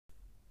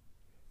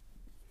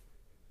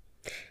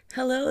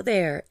Hello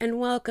there, and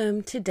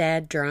welcome to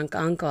Dad Drunk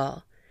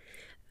Uncle.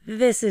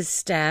 This is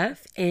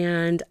Steph,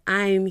 and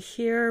I'm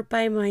here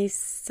by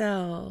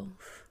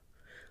myself.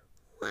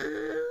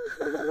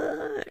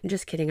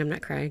 Just kidding, I'm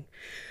not crying.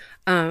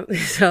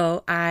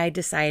 So I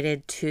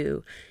decided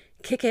to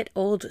kick it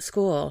old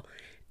school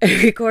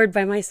and record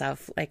by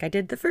myself like I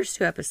did the first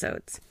two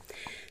episodes.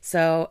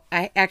 So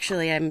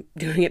I'm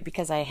doing it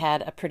because I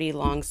had a pretty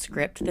long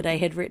script that I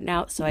had written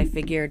out, so I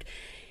figured,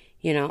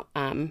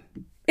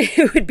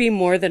 it would be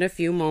more than a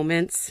few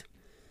moments.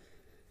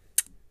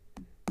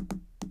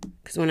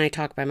 Because when I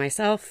talk by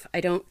myself,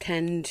 I don't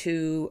tend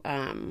to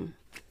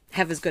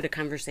have as good a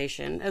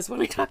conversation as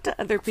when I talk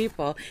to other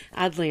people,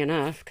 oddly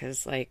enough,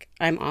 because,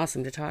 I'm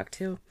awesome to talk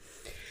to.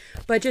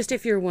 But just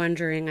if you're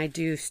wondering, I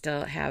do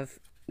still have,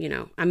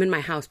 I'm in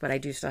my house, but I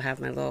do still have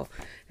my little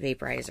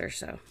vaporizer,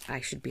 so I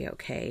should be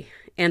okay.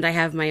 And I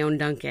have my own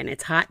Dunkin'.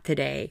 It's hot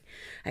today.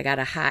 I got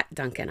a hot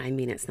Dunkin'. I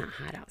mean, it's not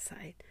hot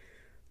outside.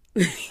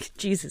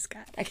 Jesus,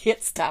 God, I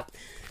can't stop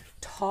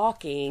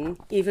talking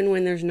even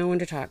when there's no one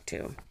to talk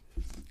to.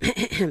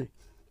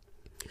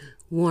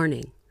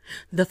 Warning.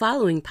 The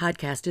following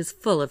podcast is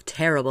full of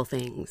terrible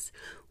things.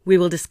 We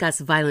will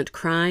discuss violent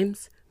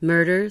crimes,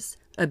 murders,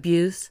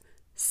 abuse,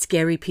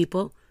 scary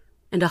people,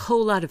 and a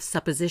whole lot of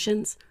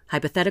suppositions,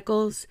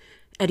 hypotheticals,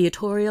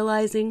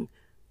 editorializing,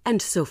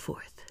 and so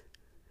forth.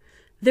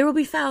 There will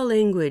be foul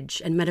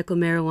language and medical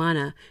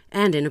marijuana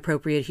and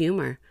inappropriate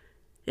humor.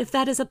 If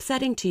that is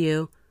upsetting to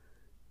you,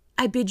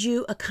 I bid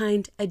you a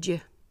kind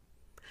adieu.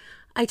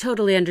 I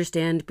totally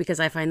understand because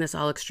I find this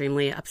all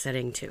extremely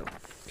upsetting too.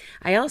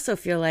 I also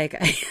feel like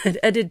I had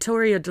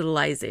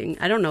editorializing.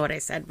 I don't know what I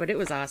said, but it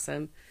was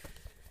awesome.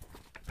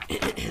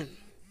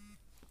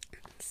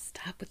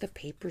 Stop with the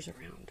papers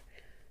around.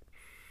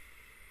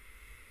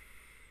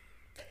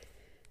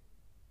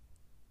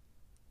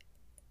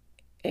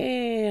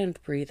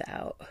 And breathe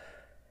out.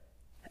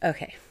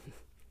 Okay.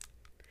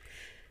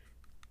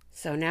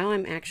 So now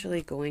I'm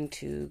actually going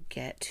to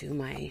get to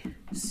my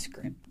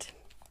script.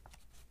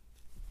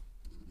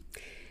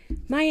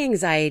 My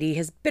anxiety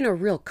has been a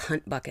real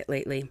cunt bucket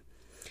lately,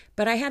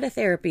 but I had a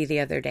therapy the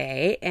other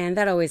day, and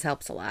that always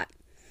helps a lot.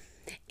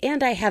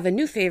 And I have a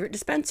new favorite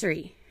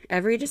dispensary.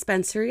 Every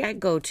dispensary I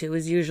go to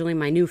is usually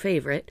my new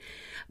favorite,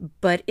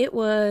 but it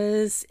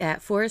was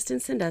at Forest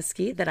and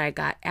Sandusky that I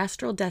got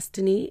Astral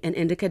Destiny, an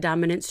indica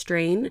dominant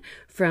strain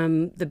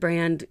from the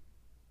brand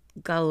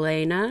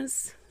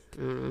Galenas.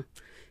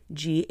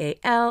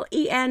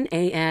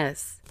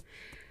 Galenas.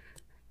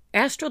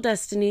 Astral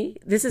Destiny,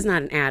 this is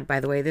not an ad, by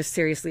the way. This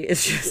seriously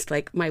is just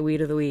like my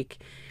weed of the week.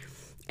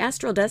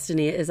 Astral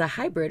Destiny is a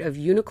hybrid of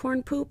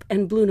unicorn poop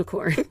and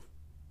bluenicorn.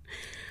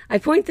 I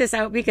point this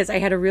out because I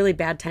had a really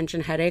bad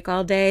tension headache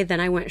all day. Then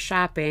I went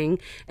shopping,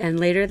 and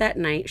later that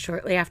night,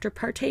 shortly after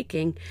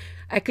partaking,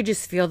 I could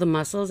just feel the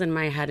muscles in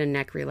my head and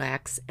neck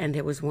relax, and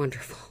it was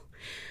wonderful.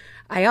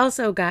 I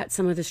also got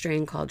some of the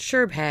strain called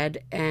Sherbhead,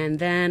 and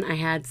then I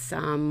had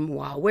some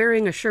while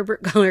wearing a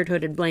sherbet-colored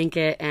hooded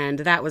blanket, and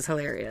that was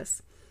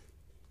hilarious.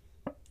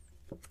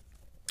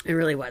 It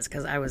really was,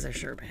 because I was a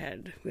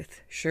Sherbhead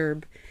with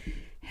Sherbhead.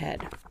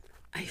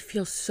 I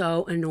feel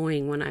so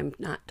annoying when I'm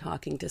not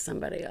talking to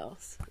somebody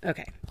else.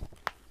 Okay.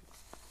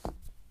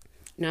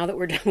 Now that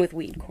we're done with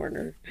Weed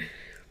Corner.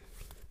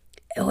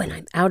 Oh, and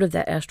I'm out of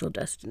that Astral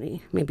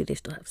Destiny. Maybe they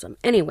still have some.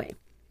 Anyway.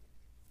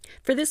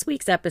 For this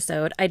week's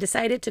episode, I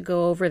decided to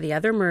go over the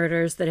other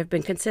murders that have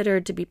been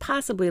considered to be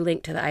possibly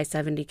linked to the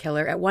I-70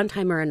 killer at one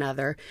time or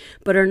another,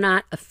 but are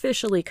not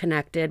officially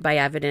connected by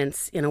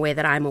evidence in a way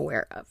that I'm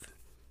aware of.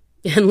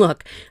 And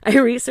look, I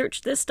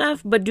researched this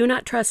stuff, but do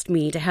not trust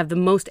me to have the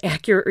most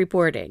accurate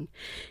reporting.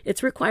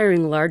 It's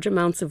requiring large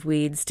amounts of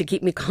weeds to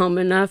keep me calm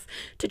enough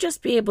to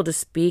just be able to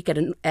speak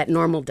at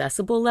normal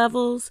decibel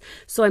levels,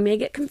 so I may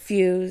get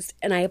confused,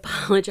 and I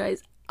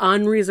apologize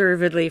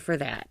unreservedly for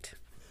that.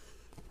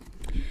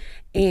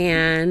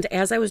 And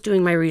as I was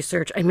doing my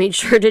research, I made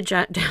sure to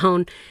jot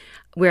down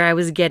where I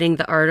was getting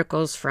the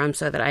articles from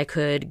so that I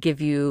could give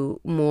you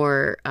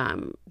more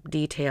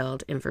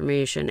detailed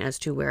information as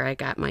to where I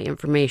got my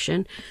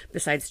information,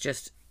 besides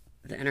just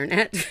the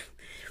internet.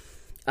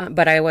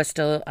 But I was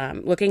still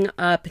looking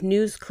up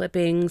news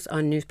clippings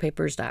on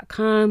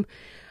newspapers.com.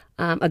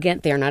 Again,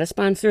 they are not a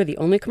sponsor. The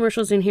only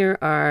commercials in here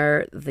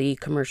are the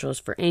commercials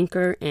for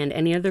Anchor, and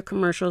any other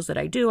commercials that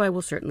I do, I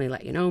will certainly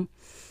let you know.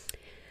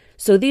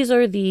 So these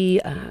are the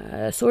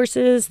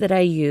sources that I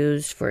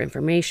used for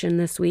information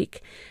this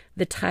week.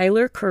 The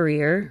Tyler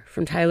Courier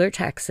from Tyler,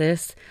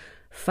 Texas,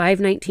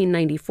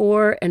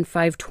 5/1994 and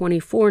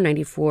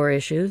 5/24/94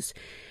 issues.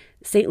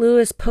 St.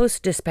 Louis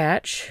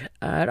Post-Dispatch,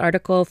 an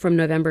article from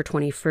November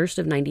 21st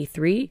of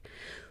 93.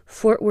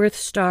 Fort Worth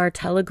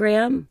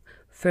Star-Telegram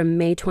from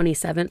May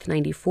 27th,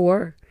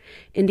 94.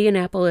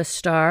 Indianapolis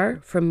Star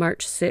from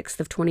March 6th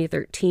of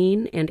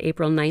 2013 and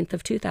April 9th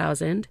of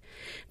 2000.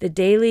 The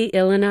Daily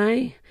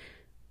Illini,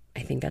 I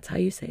think that's how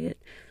you say it,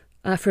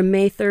 from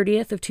May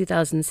 30th of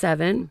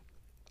 2007,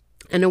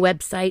 and a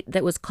website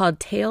that was called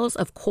Tales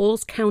of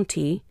Coles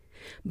County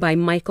by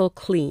Michael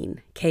Kleen,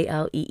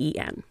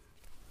 Kleen.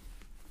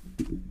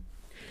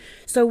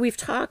 So we've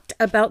talked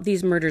about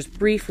these murders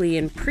briefly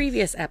in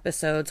previous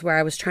episodes where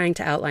I was trying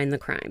to outline the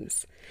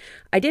crimes.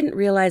 I didn't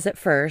realize at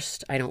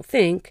first, I don't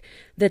think,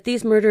 that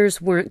these murders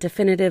weren't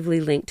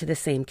definitively linked to the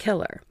same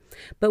killer.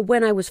 But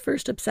when I was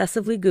first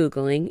obsessively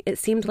Googling, it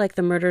seemed like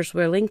the murders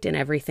were linked in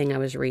everything I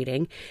was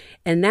reading.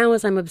 And now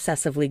as I'm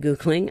obsessively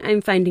Googling, I'm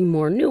finding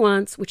more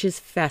nuance, which is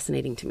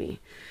fascinating to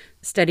me.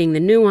 Studying the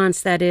nuance,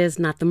 that is,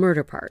 not the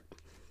murder part.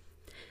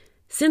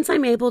 Since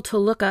I'm able to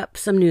look up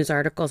some news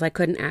articles I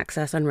couldn't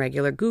access on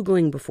regular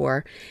Googling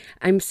before,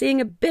 I'm seeing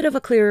a bit of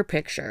a clearer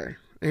picture.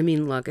 I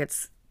mean, look,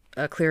 it's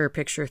a clearer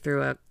picture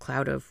through a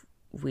cloud of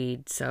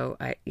weed, so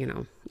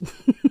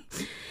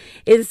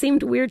It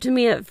seemed weird to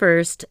me at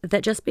first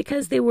that just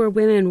because they were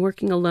women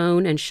working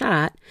alone and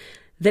shot,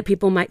 that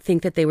people might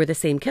think that they were the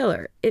same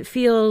killer. It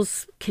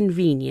feels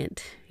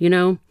convenient,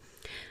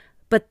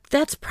 But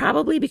that's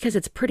probably because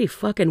it's pretty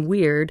fucking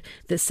weird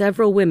that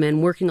several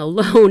women working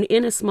alone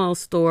in a small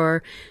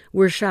store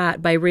were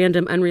shot by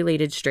random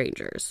unrelated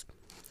strangers.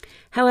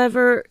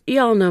 However,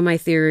 y'all know my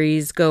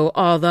theories go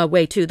all the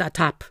way to the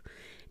top.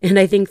 And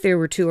I think there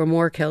were 2 or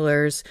more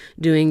killers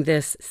doing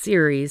this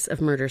series of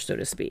murders, so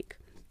to speak.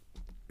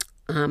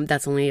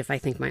 That's only if I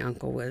think my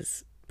uncle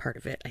was part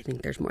of it. I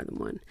think there's more than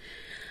one.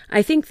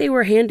 I think they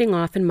were handing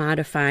off and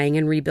modifying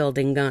and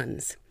rebuilding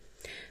guns.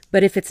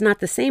 But if it's not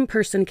the same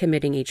person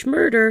committing each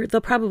murder, they'll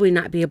probably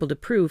not be able to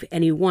prove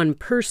any one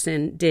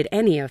person did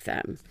any of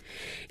them.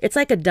 It's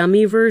like a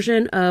dummy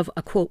version of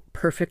a, quote,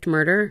 perfect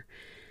murder.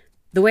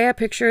 The way I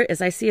picture it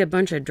is I see a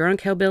bunch of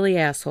drunk hillbilly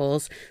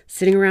assholes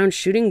sitting around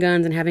shooting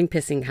guns and having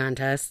pissing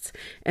contests.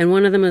 And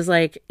one of them is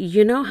like,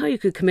 you know how you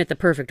could commit the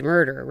perfect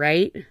murder,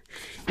 right?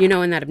 In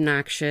that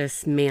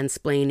obnoxious,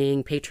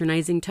 mansplaining,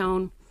 patronizing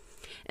tone.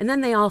 And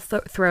then they all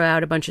throw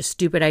out a bunch of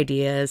stupid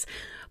ideas.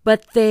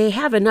 But they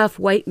have enough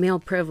white male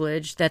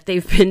privilege that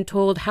they've been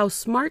told how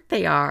smart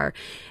they are.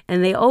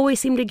 And they always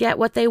seem to get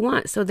what they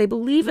want. So they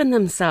believe in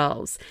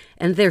themselves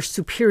and their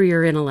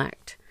superior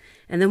intellect.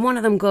 And then one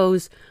of them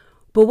goes,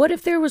 but what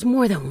if there was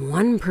more than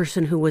one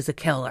person who was a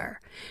killer?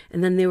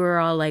 And then they were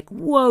all like,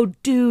 whoa,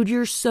 dude,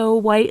 you're so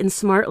white and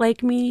smart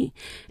like me.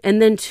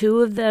 And then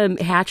 2 of them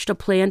hatched a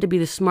plan to be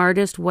the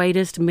smartest,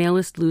 whitest,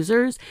 malest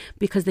losers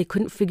because they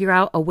couldn't figure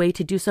out a way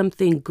to do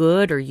something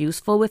good or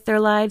useful with their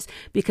lives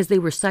because they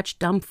were such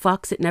dumb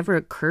fucks it never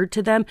occurred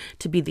to them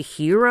to be the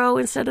hero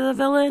instead of the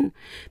villain.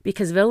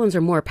 Because villains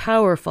are more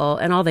powerful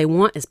and all they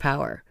want is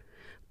power.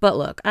 But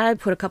look, I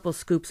put a couple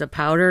scoops of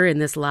powder in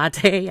this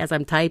latte as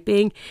I'm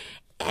typing,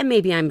 and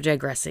maybe I'm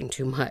digressing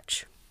too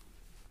much.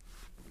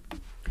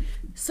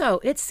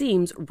 So it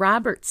seems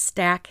Robert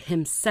Stack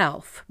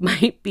himself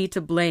might be to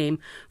blame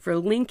for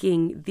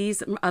linking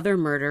these other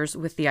murders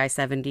with the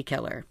I-70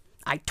 killer.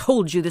 I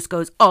told you this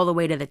goes all the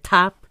way to the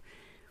top.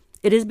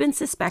 It had been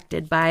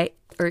suspected by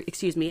an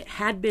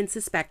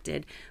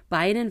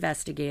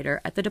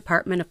investigator at the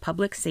Department of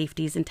Public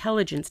Safety's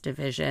Intelligence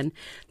Division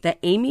that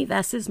Amy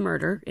Vess's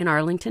murder in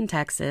Arlington,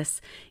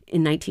 Texas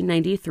in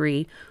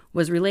 1993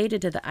 was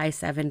related to the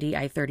I-70,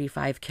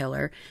 I-35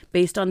 killer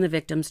based on the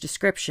victim's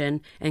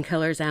description and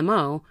killer's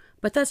MO,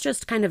 but that's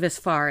just kind of as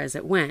far as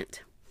it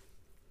went.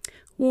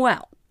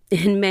 Well,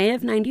 in May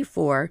of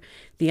 94,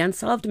 the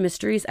Unsolved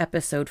Mysteries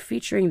episode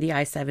featuring the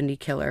I-70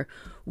 killer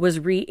was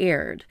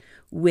re-aired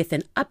with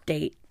an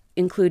update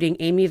including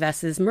Amy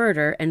Vess's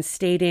murder and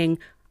stating,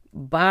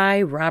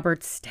 by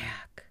Robert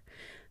Stack.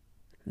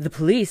 The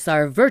police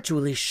are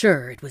virtually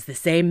sure it was the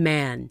same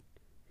man.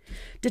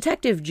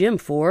 Detective Jim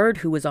Ford,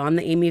 who was on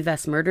the Amy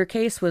Vess murder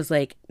case, was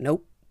like,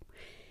 nope.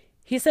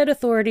 He said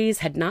authorities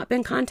had not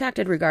been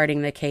contacted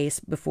regarding the case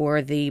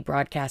before the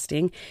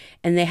broadcasting,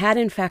 and they had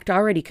in fact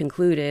already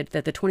concluded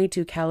that the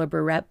 .22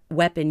 caliber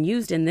weapon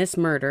used in this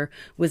murder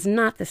was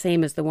not the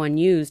same as the one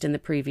used in the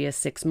previous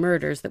 6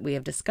 murders that we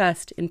have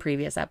discussed in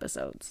previous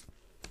episodes.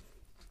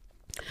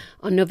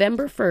 On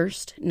November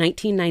 1st,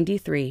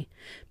 1993,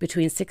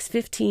 between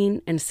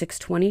 6:15 and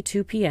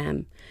 6:22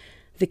 p.m.,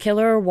 the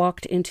killer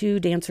walked into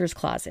Dancer's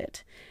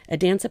Closet, a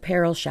dance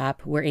apparel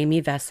shop where Amy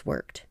Vess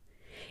worked.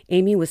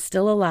 Amy was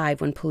still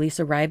alive when police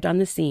arrived on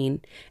the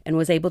scene and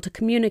was able to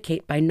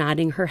communicate by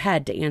nodding her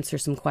head to answer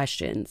some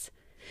questions.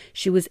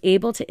 She was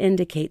able to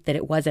indicate that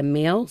it was a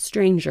male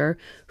stranger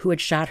who had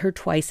shot her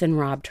twice and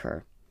robbed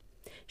her.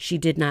 She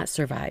did not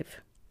survive.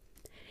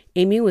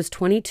 Amy was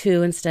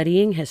 22 and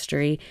studying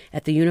history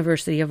at the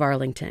University of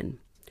Arlington.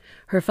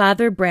 Her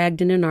father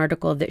bragged in an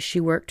article that she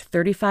worked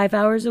 35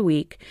 hours a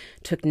week,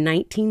 took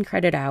 19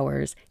 credit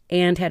hours,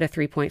 and had a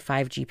 3.5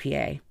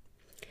 GPA.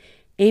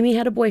 Amy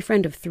had a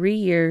boyfriend of 3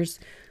 years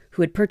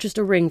who had purchased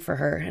a ring for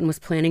her and was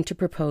planning to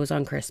propose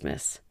on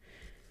Christmas.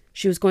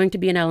 She was going to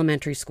be an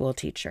elementary school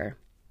teacher.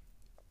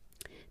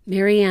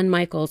 Mary Ann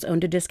Michaels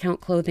owned a discount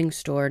clothing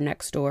store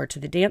next door to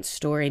the dance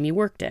store Amy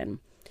worked in.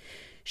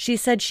 She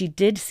said she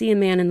did see a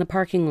man in the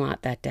parking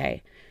lot that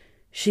day.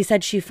 She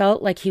said she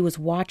felt like he was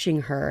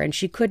watching her and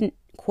she couldn't,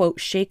 quote,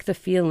 shake the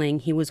feeling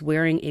he was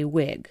wearing a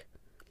wig.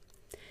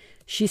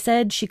 She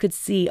said she could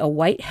see a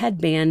white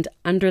headband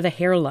under the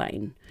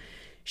hairline.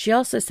 She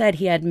also said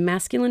he had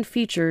masculine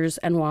features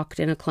and walked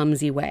in a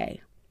clumsy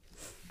way.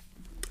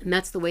 And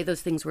that's the way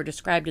those things were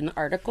described in the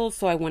article.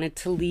 So I wanted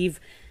to leave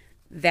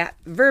that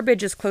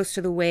verbiage as close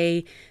to the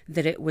way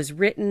that it was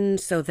written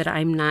so that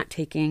I'm not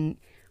taking,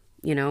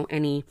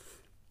 any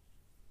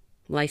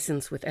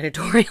license with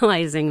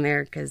editorializing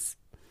there, because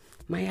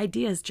my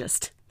ideas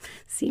just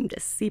seem to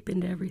seep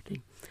into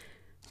everything.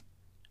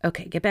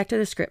 Okay, get back to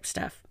the script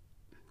stuff.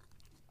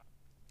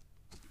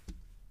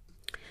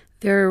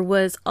 There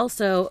was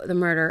also the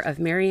murder of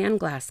Mary Ann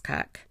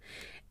Glasscock,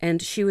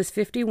 and she was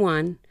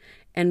 51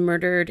 and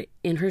murdered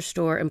in her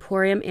store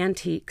Emporium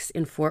Antiques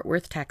in Fort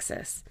Worth,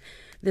 Texas.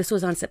 This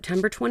was on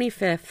September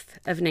 25th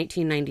of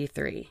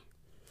 1993.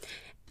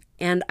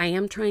 And I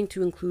am trying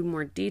to include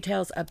more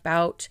details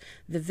about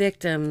the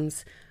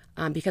victims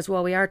because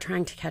while we are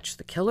trying to catch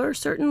the killer,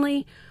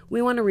 certainly,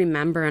 we want to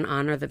remember and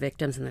honor the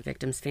victims and the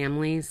victims'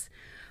 families.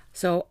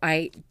 So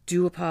I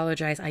do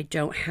apologize. I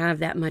don't have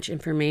that much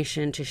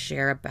information to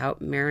share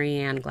about Mary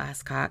Ann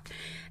Glasscock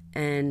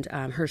and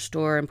her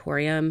store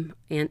Emporium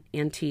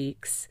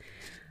Antiques.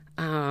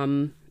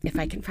 If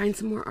I can find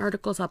some more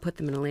articles, I'll put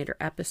them in a later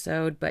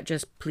episode, but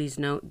just please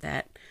note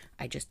that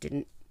I just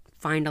didn't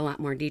find a lot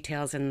more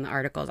details in the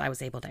articles I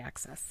was able to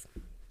access.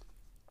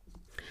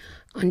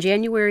 On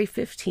January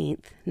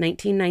 15th,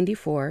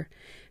 1994,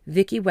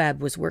 Vicki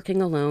Webb was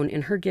working alone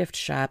in her gift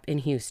shop in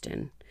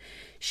Houston.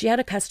 She had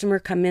a customer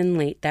come in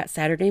late that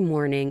Saturday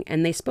morning,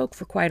 and they spoke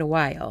for quite a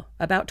while,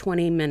 about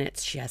 20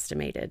 minutes, she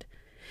estimated.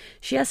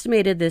 She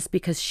estimated this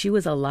because she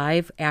was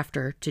alive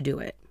after to do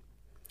it.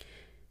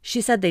 She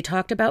said they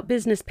talked about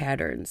business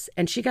patterns,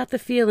 and she got the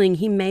feeling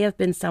he may have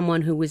been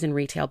someone who was in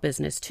retail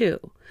business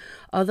too,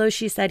 although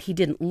she said he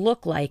didn't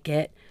look like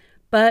it,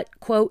 but,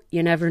 quote,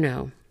 you never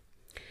know.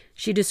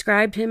 She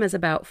described him as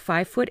about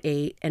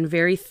 5'8" and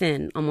very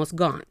thin, almost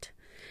gaunt.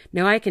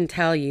 Now, I can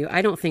tell you,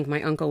 I don't think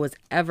my uncle was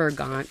ever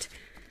gaunt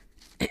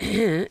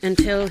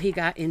until he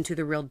got into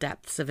the real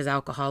depths of his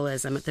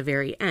alcoholism at the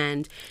very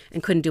end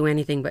and couldn't do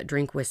anything but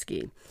drink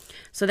whiskey.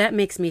 So that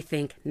makes me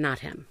think not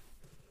him.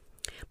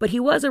 But he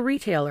was a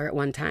retailer at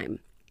one time.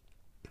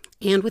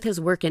 And with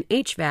his work in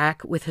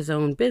HVAC, with his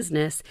own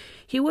business,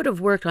 he would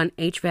have worked on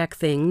HVAC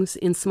things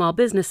in small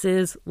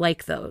businesses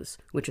like those,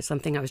 which is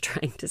something I was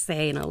trying to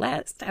say in a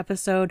last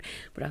episode,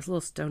 but I was a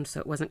little stoned, so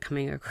it wasn't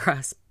coming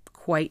across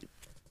quite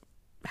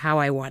how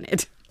I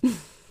wanted.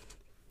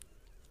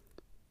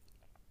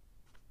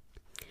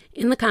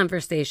 In the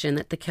conversation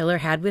that the killer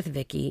had with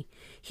Vicki,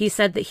 he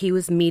said that he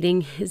was meeting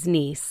his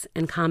niece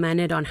and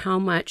commented on how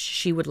much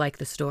she would like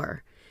the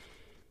store.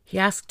 He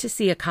asked to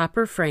see a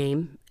copper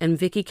frame, and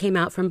Vicki came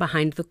out from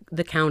behind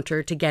the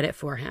counter to get it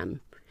for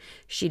him.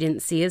 She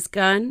didn't see his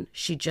gun,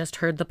 she just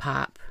heard the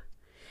pop.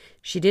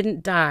 She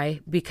didn't die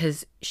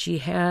because she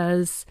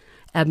has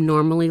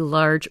abnormally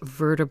large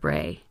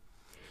vertebrae.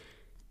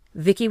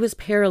 Vicki was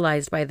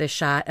paralyzed by the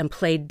shot and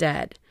played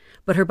dead,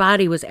 but her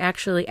body was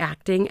actually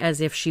acting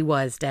as if she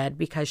was dead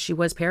because she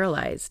was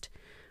paralyzed,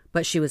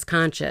 but she was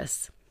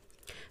conscious.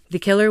 The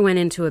killer went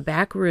into a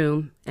back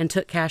room and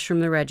took cash from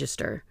the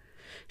register.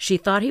 She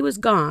thought he was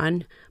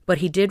gone, but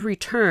he did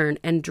return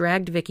and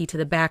dragged Vicki to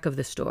the back of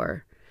the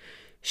store.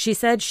 She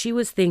said she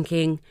was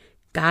thinking,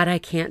 God, I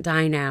can't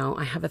die now.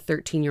 I have a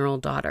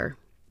 13-year-old daughter.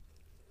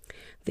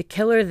 The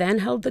killer then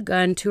held the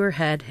gun to her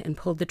head and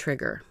pulled the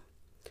trigger.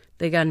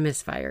 The gun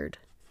misfired.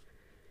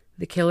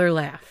 The killer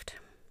laughed.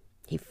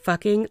 He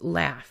fucking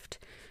laughed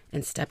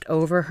and stepped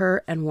over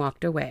her and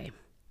walked away.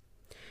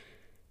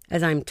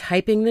 As I'm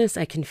typing this,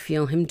 I can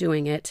feel him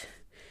doing it.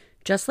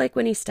 Just like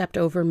when he stepped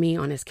over me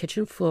on his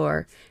kitchen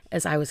floor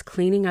as I was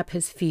cleaning up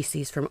his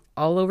feces from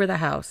all over the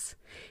house,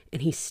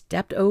 and he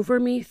stepped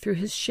over me through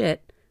his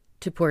shit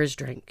to pour his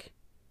drink.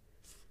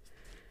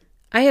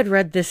 I had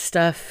read this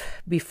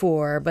stuff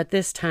before, but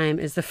this time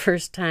is the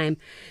first time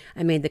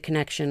I made the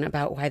connection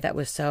about why that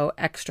was so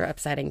extra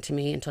upsetting to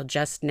me until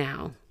just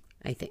now,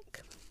 I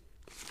think.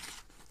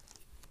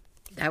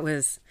 I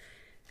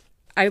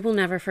will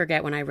never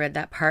forget when I read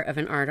that part of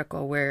an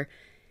article where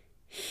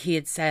he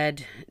had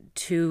said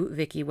to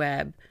Vicki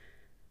Webb,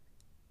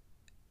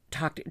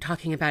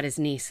 talking about his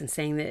niece and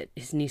saying that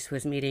his niece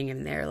was meeting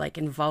him there, like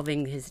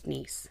involving his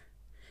niece.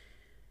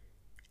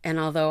 And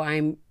although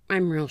I'm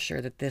real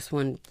sure that this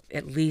one,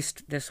 at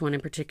least this one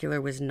in particular,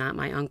 was not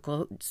my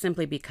uncle,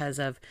 simply because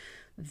of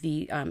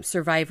the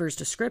survivor's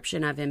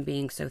description of him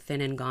being so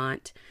thin and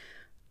gaunt,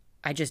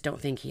 I just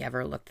don't think he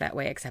ever looked that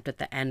way except at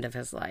the end of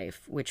his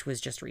life, which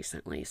was just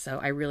recently. So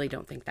I really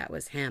don't think that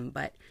was him,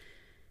 but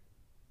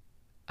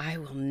I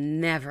will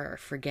never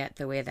forget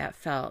the way that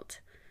felt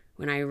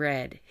when I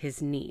read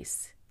his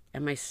niece,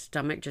 and my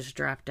stomach just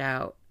dropped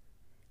out,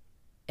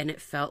 and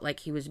it felt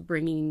like he was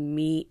bringing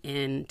me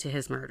into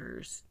his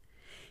murders.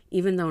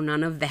 Even though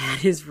none of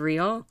that is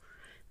real,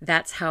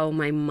 that's how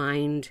my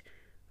mind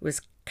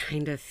was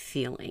kind of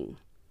feeling.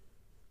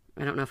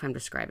 I don't know if I'm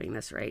describing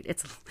this right.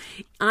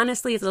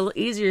 Honestly, it's a little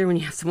easier when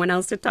you have someone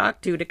else to talk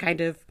to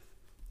kind of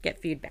get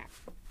feedback.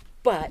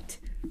 But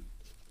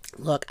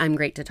look, I'm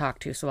great to talk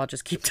to, so I'll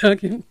just keep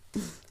talking.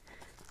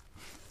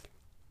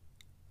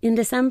 On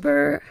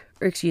December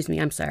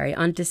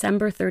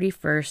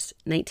 31st,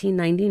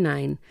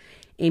 1999,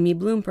 Amy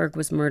Bloomberg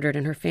was murdered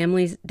in her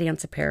family's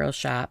dance apparel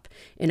shop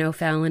in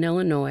O'Fallon,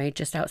 Illinois,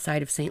 just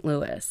outside of St.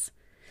 Louis.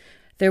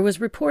 There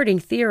was reporting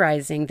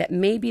theorizing that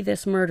maybe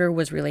this murder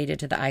was related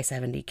to the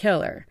I-70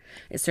 killer.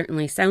 It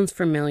certainly sounds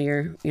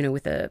familiar,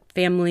 with a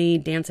family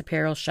dance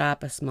apparel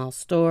shop, a small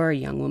store, a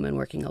young woman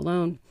working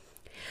alone.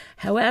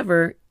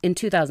 However, in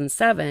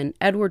 2007,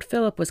 Edward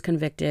Phillip was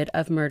convicted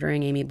of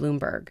murdering Amy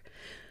Bloomberg.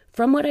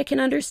 From what I can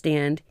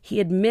understand, he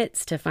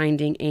admits to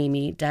finding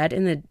Amy dead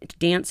in the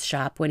dance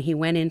shop when he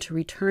went in to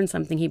return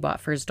something he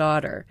bought for his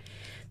daughter.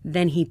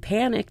 Then he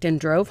panicked and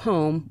drove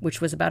home, which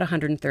was about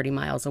 130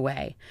 miles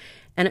away,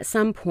 and at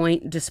some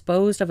point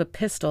disposed of a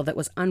pistol that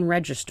was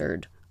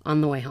unregistered on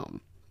the way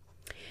home.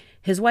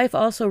 His wife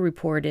also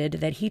reported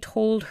that he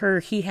told her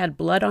he had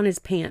blood on his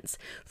pants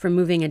from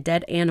moving a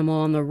dead animal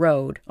on the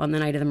road on the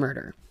night of the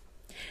murder.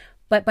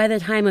 But by the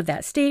time of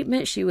that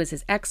statement, she was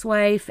his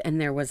ex-wife and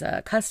there was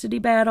a custody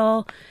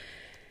battle.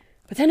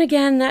 But then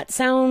again, that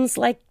sounds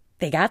like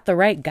they got the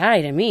right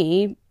guy to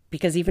me,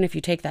 because even if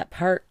you take that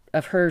part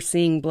of her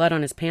seeing blood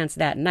on his pants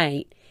that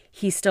night,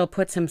 he still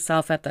puts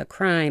himself at the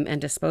crime and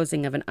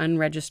disposing of an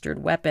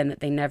unregistered weapon that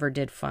they never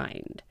did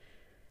find.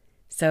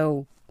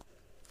 So,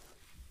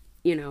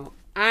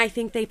 I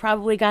think they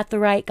probably got the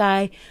right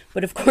guy,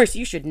 but of course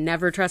you should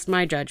never trust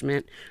my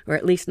judgment, or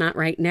at least not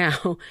right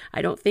now.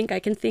 I don't think I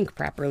can think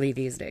properly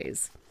these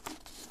days.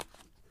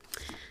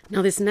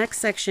 Now this next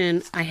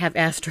section I have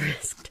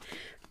asterisked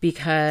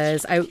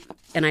because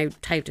I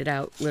typed it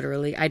out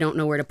literally. I don't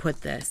know where to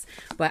put this,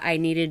 but I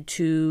needed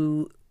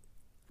to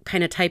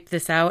kind of type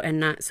this out and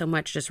not so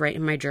much just write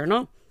in my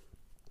journal,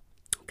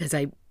 because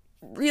I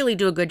really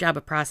do a good job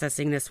of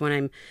processing this when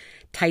I'm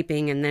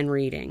typing and then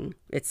reading.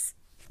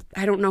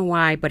 I don't know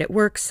why, but it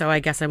works, so I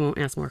guess I won't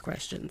ask more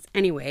questions.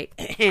 Anyway,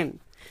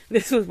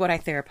 this was what I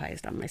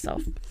therapized on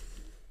myself.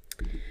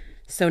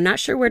 So not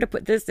sure where to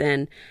put this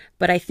in,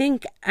 but I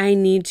think I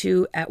need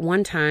to at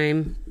one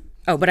time.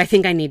 At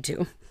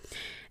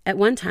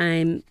one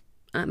time,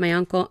 my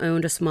uncle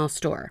owned a small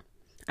store.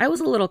 I was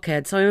a little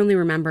kid, so I only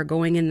remember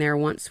going in there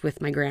once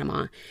with my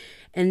grandma,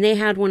 and they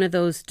had one of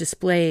those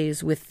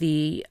displays with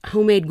the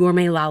homemade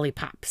gourmet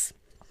lollipops,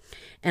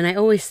 and I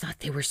always thought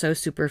they were so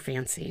super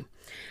fancy.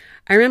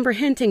 I remember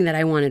hinting that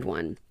I wanted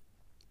one.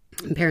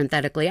 And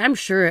parenthetically, I'm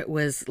sure it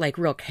was like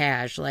real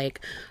cash,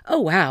 like, oh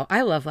wow,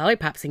 I love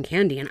lollipops and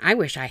candy, and I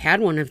wish I had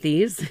one of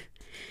these.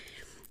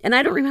 And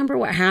I don't remember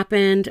what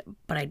happened,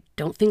 but I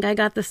don't think I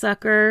got the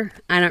sucker.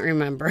 I don't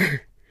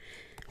remember.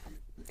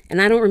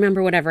 And I don't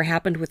remember whatever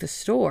happened with the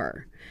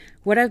store.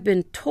 What I've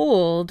been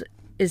told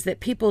is that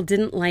people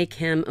didn't like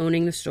him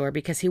owning the store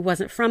because he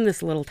wasn't from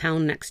this little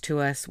town next to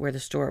us where the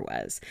store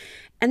was.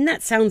 And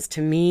that sounds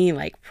to me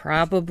like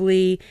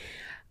probably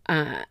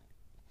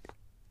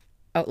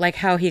like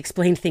how he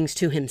explained things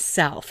to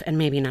himself and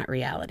maybe not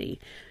reality.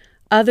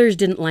 Others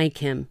didn't like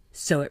him,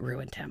 so it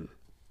ruined him.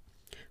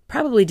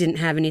 Probably didn't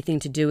have anything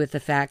to do with the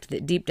fact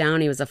that deep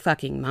down he was a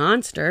fucking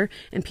monster,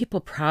 and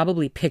people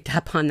probably picked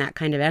up on that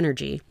kind of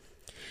energy.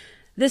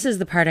 This is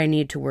the part I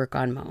need to work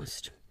on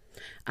most.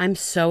 I'm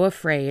so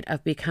afraid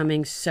of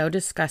becoming so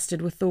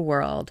disgusted with the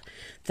world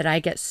that I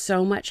get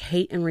so much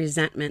hate and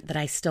resentment that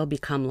I still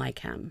become like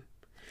him.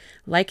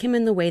 Like him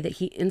in the way that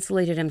he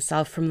insulated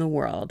himself from the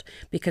world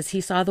because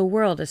he saw the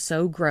world as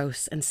so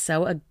gross and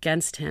so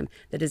against him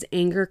that his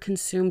anger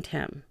consumed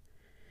him.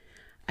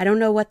 I don't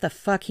know what the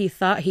fuck he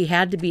thought he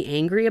had to be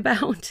angry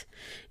about.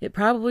 It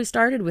probably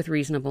started with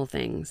reasonable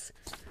things.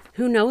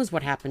 Who knows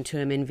what happened to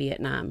him in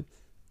Vietnam?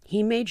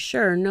 He made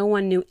sure no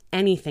one knew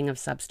anything of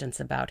substance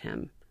about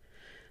him.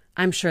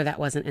 I'm sure that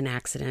wasn't an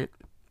accident.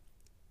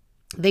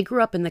 They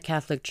grew up in the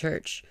Catholic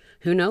Church.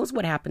 Who knows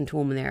what happened to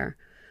him there?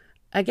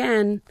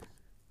 Again,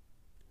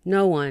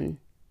 no one.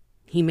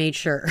 He made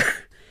sure.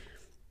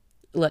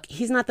 Look,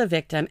 he's not the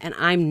victim, and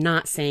I'm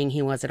not saying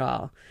he was at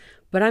all.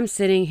 But I'm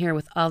sitting here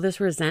with all this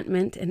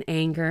resentment and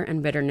anger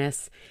and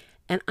bitterness,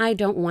 and I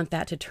don't want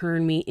that to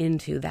turn me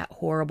into that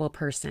horrible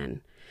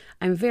person.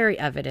 I'm very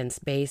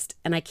evidence-based,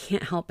 and I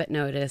can't help but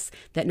notice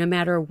that no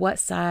matter what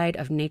side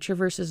of nature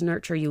versus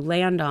nurture you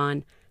land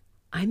on,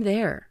 I'm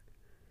there.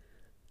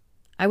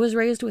 I was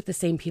raised with the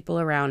same people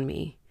around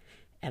me,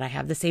 and I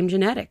have the same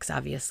genetics,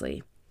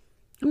 obviously.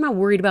 I'm not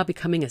worried about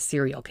becoming a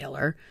serial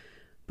killer,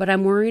 but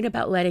I'm worried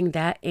about letting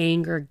that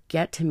anger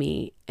get to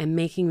me and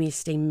making me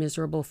stay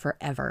miserable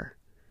forever.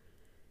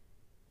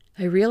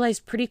 I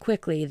realized pretty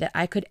quickly that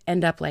I could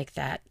end up like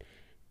that,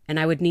 and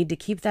I would need to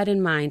keep that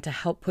in mind to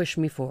help push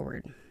me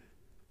forward.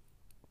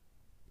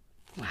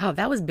 Wow,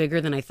 that was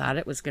bigger than I thought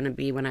it was going to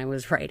be when I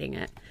was writing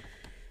it.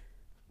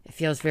 It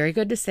feels very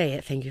good to say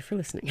it. Thank you for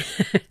listening.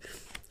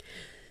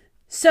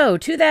 So,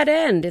 to that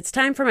end, it's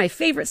time for my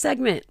favorite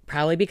segment,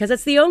 probably because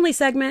it's the only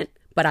segment,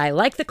 but I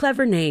like the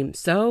clever name.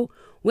 So,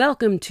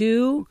 welcome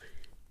to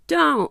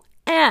Don't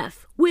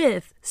F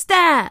with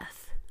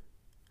Staff.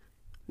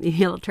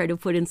 Maybe I'll try to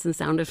put in some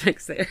sound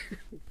effects there.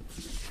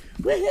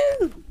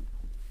 Woohoo!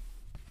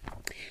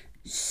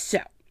 So,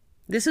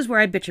 this is where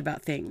I bitch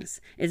about things.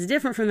 It's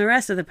different from the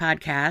rest of the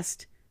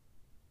podcast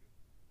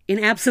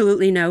in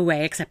absolutely no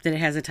way except that it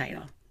has a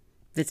title.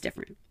 That's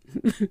different.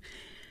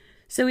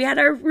 So we had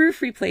our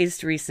roof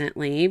replaced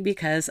recently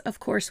because, of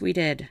course, we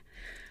did.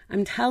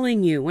 I'm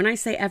telling you, when I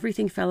say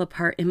everything fell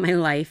apart in my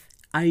life,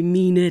 I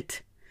mean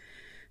it.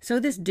 So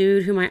this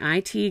dude who my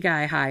IT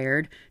guy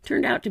hired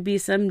turned out to be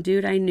some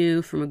dude I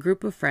knew from a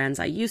group of friends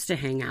I used to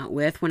hang out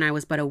with when I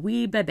was but a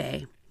wee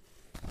bebe.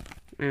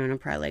 I don't know,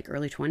 probably like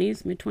early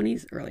 20s,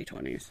 mid-20s, early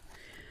 20s.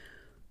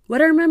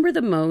 What I remember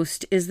the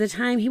most is the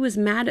time he was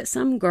mad at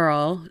some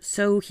girl,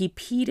 so he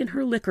peed in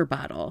her liquor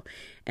bottle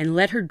and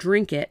let her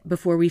drink it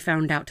before we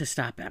found out to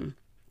stop him.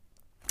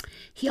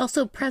 He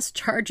also pressed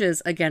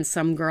charges against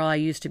some girl I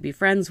used to be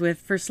friends with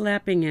for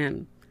slapping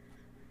him.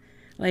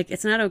 Like,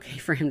 it's not okay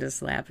for her to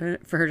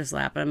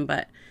slap him,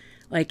 but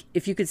like,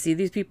 if you could see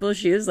these people,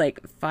 she was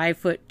like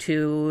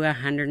 5'2",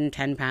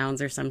 110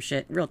 pounds or some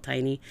shit, real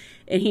tiny.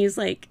 And he's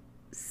like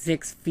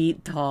 6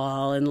 feet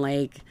tall and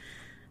like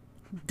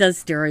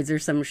does steroids or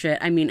some shit.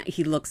 I mean,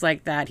 he looks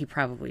like that. He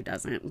probably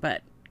doesn't,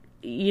 but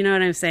you know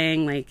what I'm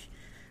saying? Like,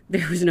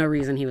 there was no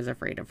reason he was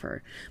afraid of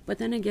her. But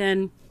then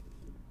again,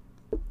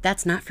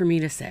 that's not for me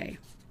to say.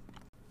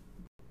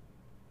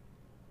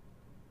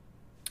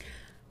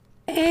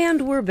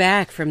 And we're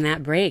back from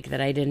that break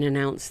that I didn't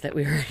announce that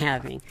we were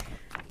having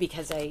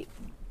because I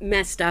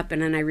messed up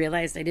and then I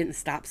realized I didn't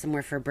stop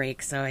somewhere for a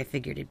break, so I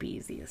figured it'd be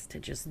easiest to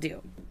just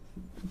do.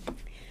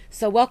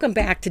 So welcome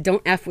back to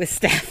Don't F with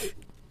Steph.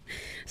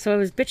 So I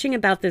was bitching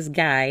about this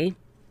guy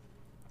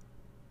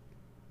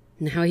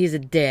and how he's a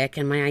dick,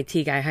 and my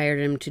IT guy hired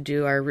him to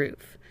do our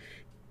roof.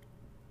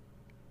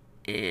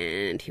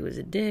 And he was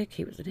a dick.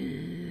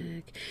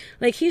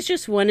 Like, he's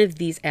just one of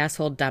these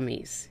asshole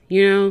dummies,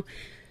 you know?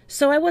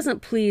 So I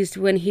wasn't pleased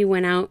when he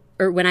went out,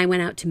 or when I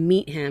went out to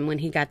meet him when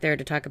he got there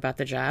to talk about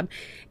the job.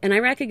 And I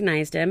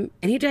recognized him,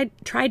 and he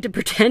tried to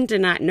pretend to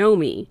not know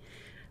me.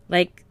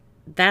 Like,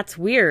 that's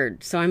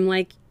weird. So I'm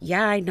like,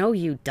 yeah, I know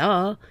you,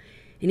 duh.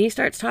 And he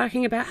starts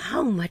talking about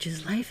how much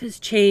his life has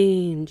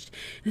changed,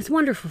 and his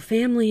wonderful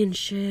family and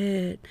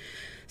shit.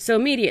 So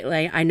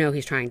immediately, I know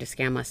he's trying to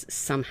scam us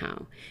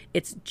somehow.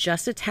 It's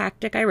just a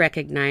tactic I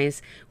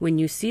recognize when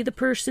you see the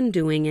person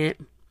doing it.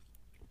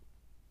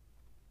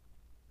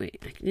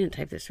 Wait, I didn't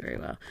type this very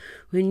well.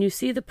 When you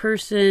see the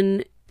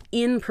person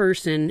in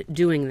person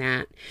doing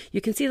that, you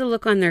can see the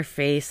look on their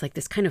face, like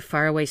this kind of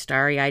faraway,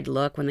 starry-eyed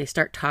look when they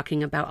start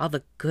talking about all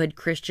the good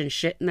Christian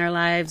shit in their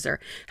lives or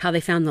how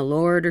they found the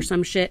Lord or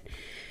some shit.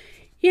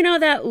 You know,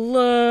 that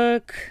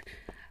look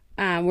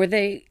where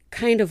they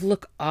kind of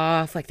look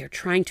off, like they're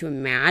trying to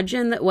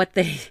imagine that what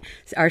they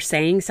are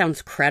saying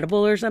sounds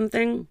credible or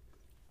something.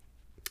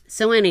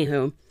 So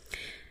anywho,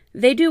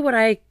 they do what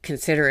I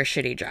consider a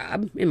shitty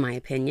job, in my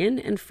opinion,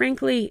 and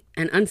frankly,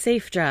 an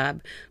unsafe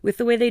job, with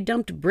the way they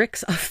dumped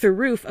bricks off the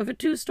roof of a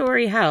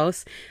 2-story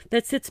house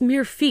that sits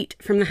mere feet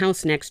from the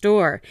house next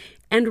door,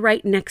 and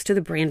right next to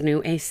the brand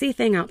new AC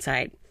thing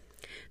outside.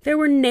 There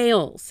were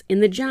nails in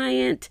the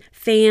giant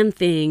fan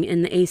thing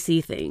in the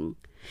AC thing.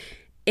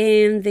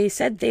 And they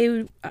said they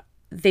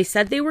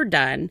were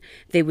done,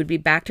 they would be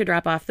back to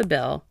drop off the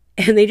bill,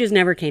 and they just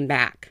never came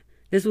back.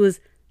 This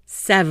was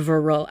 6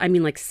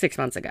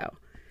 months ago.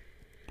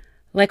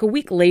 Like a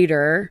week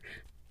later,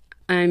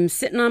 I'm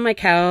sitting on my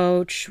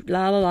couch,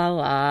 la la la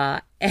la,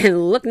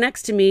 and look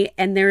next to me,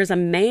 and there's a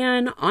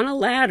man on a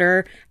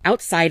ladder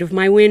outside of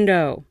my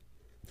window.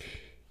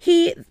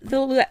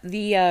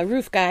 The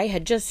roof guy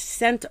had just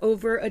sent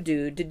over a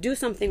dude to do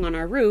something on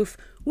our roof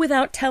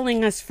without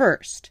telling us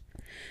first.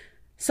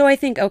 So I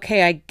think,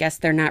 okay, I guess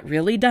they're not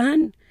really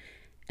done.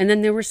 And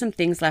then there were some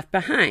things left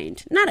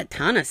behind. Not a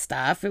ton of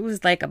stuff. It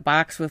was like a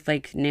box with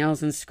like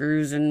nails and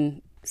screws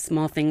and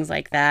small things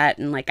like that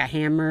and like a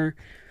hammer.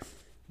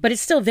 But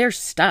it's still their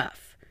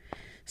stuff.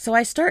 So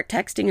I start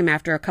texting him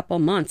after a couple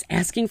months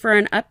asking for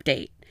an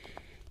update.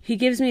 He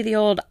gives me the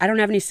old, I don't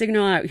have any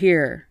signal out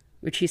here,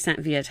 which he sent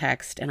via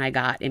text, and I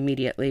got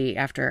immediately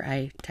after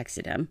I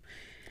texted him.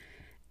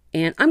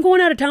 And I'm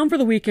going out of town for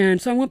the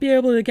weekend, so I won't be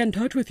able to get in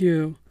touch with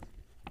you.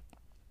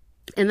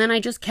 And then I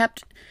just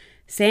kept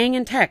saying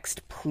in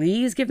text,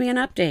 please give me an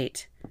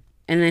update.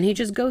 And then he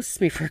just ghosts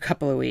me for a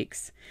couple of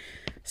weeks.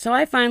 So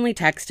I finally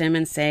text him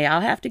and say,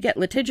 I'll have to get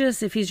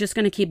litigious if he's just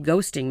going to keep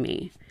ghosting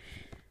me.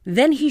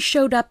 Then he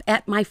showed up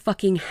at my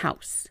fucking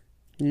house.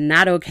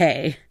 Not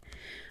okay.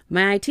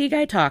 My IT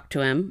guy talked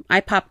to him. I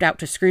popped out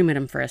to scream at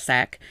him for a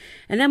sec.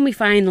 And then we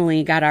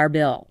finally got our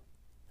bill.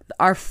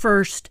 Our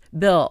first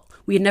bill.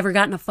 We had never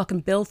gotten a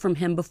fucking bill from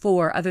him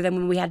before, other than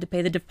when we had to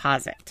pay the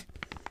deposit.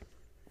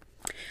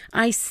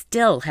 I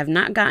still have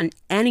not gotten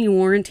any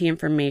warranty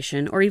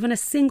information or even a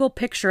single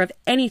picture of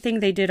anything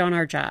they did on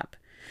our job.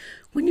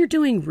 When you're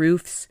doing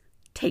roofs,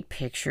 take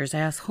pictures,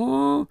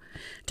 asshole.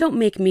 Don't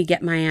make me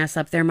get my ass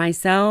up there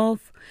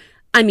myself.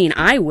 I mean,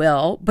 I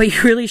will, but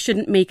you really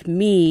shouldn't make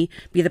me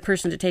be the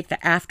person to take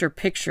the after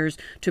pictures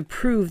to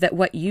prove that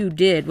what you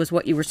did was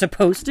what you were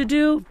supposed to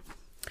do.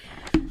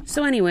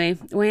 So anyway,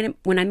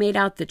 when I made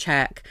out the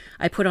check,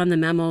 I put on the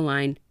memo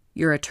line,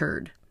 "You're a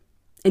turd."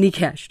 And he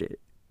cashed it.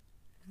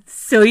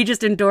 So he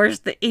just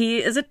endorsed that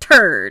he is a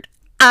turd.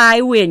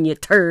 I win, you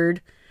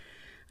turd.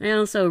 I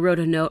also wrote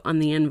a note on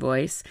the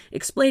invoice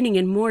explaining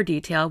in more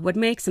detail what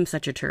makes him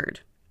such a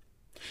turd.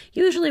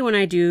 Usually when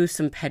I do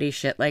some petty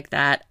shit like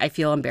that, I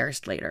feel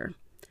embarrassed later.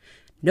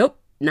 Nope,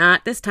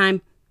 not this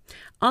time.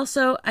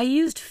 Also, I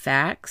used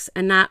facts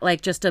and not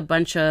like just a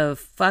bunch of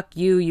fuck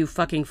you, you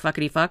fucking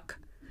fuckity fuck.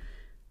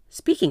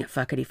 Speaking of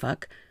fuckity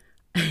fuck,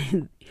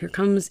 here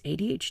comes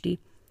ADHD.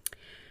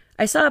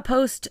 I saw a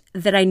post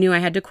that I knew I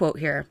had to quote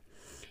here.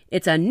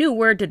 It's a new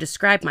word to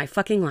describe my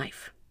fucking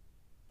life.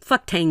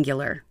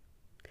 F-tangular.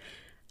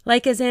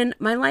 Like as in,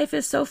 my life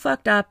is so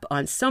fucked up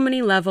on so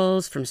many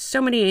levels, from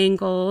so many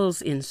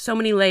angles, in so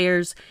many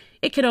layers,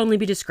 it could only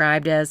be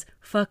described as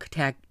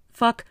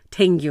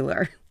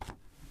fuck-tangular.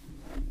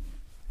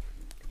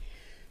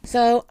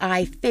 So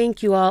I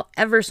thank you all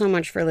ever so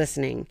much for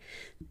listening.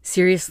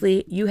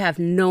 Seriously, you have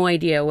no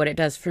idea what it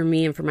does for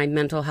me and for my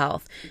mental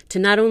health to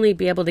not only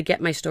be able to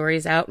get my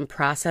stories out and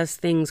process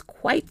things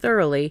quite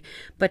thoroughly,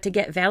 but to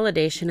get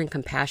validation and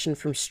compassion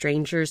from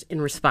strangers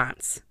in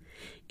response.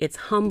 It's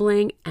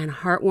humbling and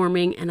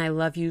heartwarming, and I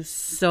love you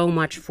so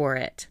much for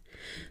it.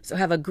 So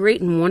have a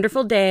great and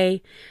wonderful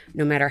day.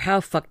 No matter how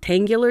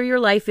fucktangular your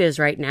life is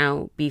right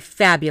now, be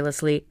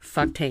fabulously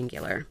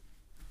fucktangular.